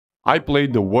I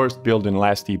played the worst build in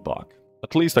Last Epoch,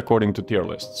 at least according to tier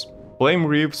lists.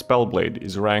 Reave Spellblade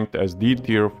is ranked as D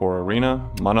tier for arena,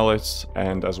 monoliths,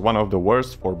 and as one of the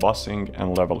worst for bossing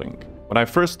and leveling. When I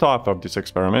first thought of this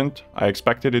experiment, I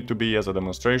expected it to be as a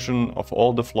demonstration of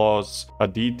all the flaws a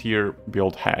D tier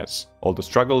build has, all the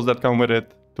struggles that come with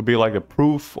it, to be like a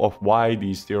proof of why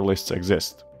these tier lists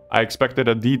exist. I expected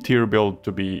a D tier build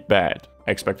to be bad.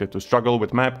 I expected to struggle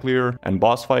with map clear and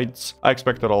boss fights. I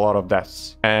expected a lot of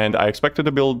deaths. And I expected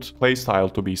the build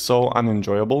playstyle to be so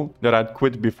unenjoyable that I'd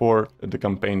quit before the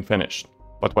campaign finished.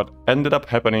 But what ended up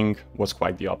happening was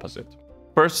quite the opposite.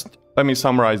 First, let me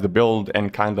summarize the build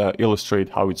and kinda illustrate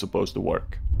how it's supposed to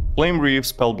work. Reave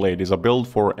Spellblade is a build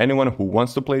for anyone who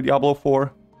wants to play Diablo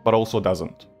 4, but also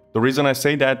doesn't. The reason I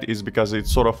say that is because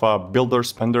it's sort of a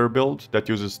builder-spender build that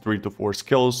uses 3 to 4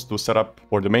 skills to set up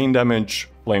for the main damage,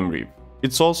 Reave.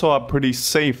 It's also a pretty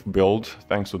safe build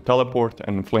thanks to teleport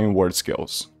and flame ward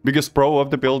skills. Biggest pro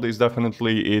of the build is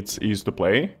definitely its ease to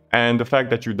play, and the fact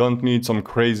that you don't need some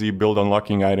crazy build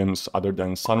unlocking items other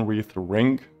than Sunwreath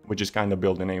Ring, which is kinda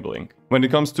build enabling. When it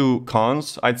comes to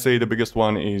cons, I'd say the biggest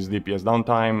one is DPS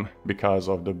downtime because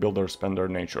of the builder-spender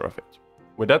nature of it.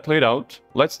 With that laid out,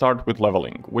 let's start with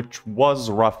leveling, which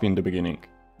was rough in the beginning.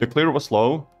 The clear was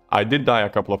slow. I did die a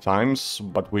couple of times,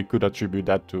 but we could attribute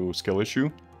that to skill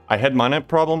issue. I had mana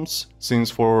problems,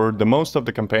 since for the most of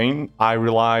the campaign, I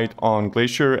relied on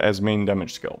Glacier as main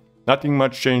damage skill. Nothing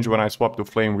much changed when I swapped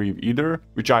to Reave either,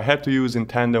 which I had to use in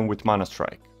tandem with Mana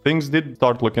Strike. Things did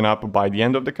start looking up by the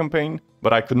end of the campaign,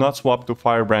 but I could not swap to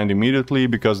Firebrand immediately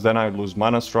because then I'd lose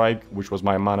Mana Strike, which was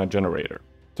my mana generator.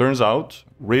 Turns out,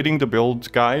 reading the build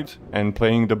guide and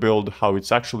playing the build how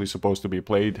it's actually supposed to be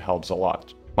played helps a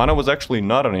lot. Mana was actually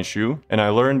not an issue, and I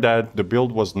learned that the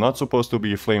build was not supposed to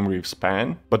be Reave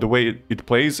span, but the way it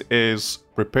plays is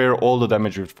prepare all the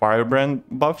damage with Firebrand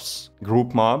buffs,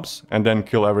 group mobs, and then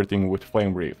kill everything with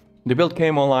Reave. The build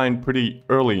came online pretty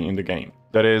early in the game,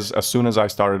 that is, as soon as I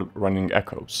started running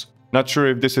echoes. Not sure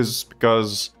if this is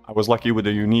because I was lucky with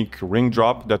a unique ring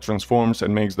drop that transforms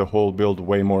and makes the whole build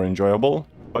way more enjoyable,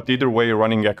 but either way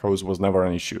running echoes was never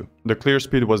an issue. The clear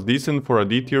speed was decent for a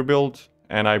D tier build,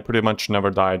 and I pretty much never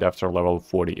died after level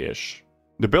 40-ish.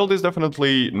 The build is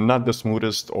definitely not the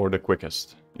smoothest or the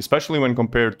quickest, especially when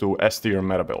compared to S tier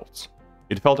meta builds.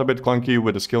 It felt a bit clunky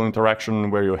with the skill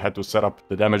interaction where you had to set up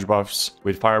the damage buffs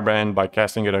with Firebrand by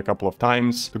casting it a couple of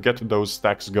times to get those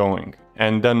stacks going,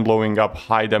 and then blowing up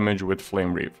high damage with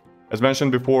Reave. As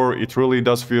mentioned before, it really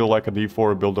does feel like a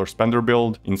D4 builder spender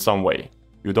build in some way.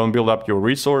 You don't build up your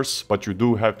resource, but you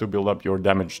do have to build up your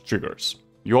damage triggers.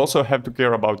 You also have to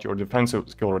care about your defensive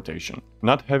skill rotation.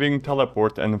 Not having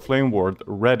teleport and flame ward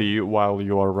ready while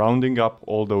you are rounding up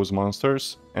all those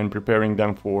monsters and preparing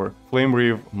them for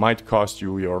Reave might cost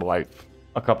you your life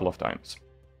a couple of times.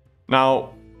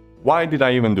 Now, why did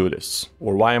I even do this?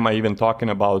 Or why am I even talking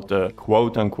about the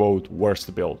quote-unquote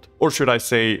worst build? Or should I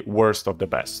say worst of the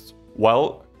best?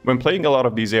 Well, when playing a lot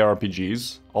of these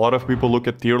ARPGs, a lot of people look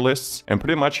at tier lists and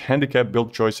pretty much handicap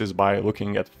build choices by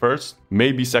looking at first,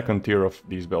 maybe second tier of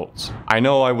these builds. I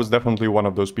know I was definitely one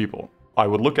of those people. I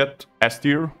would look at S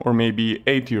tier or maybe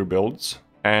A tier builds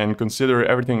and consider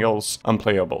everything else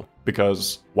unplayable,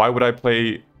 because why would I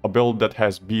play a build that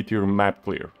has B tier map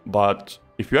clear? But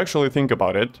if you actually think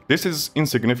about it, this is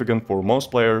insignificant for most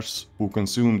players who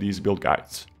consume these build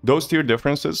guides. Those tier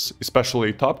differences,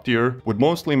 especially top tier, would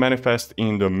mostly manifest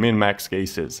in the min-max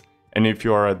cases. And if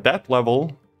you are at that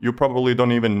level, you probably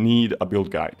don't even need a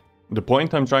build guide. The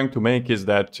point I'm trying to make is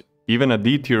that even a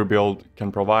D tier build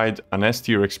can provide an S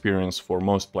tier experience for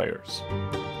most players.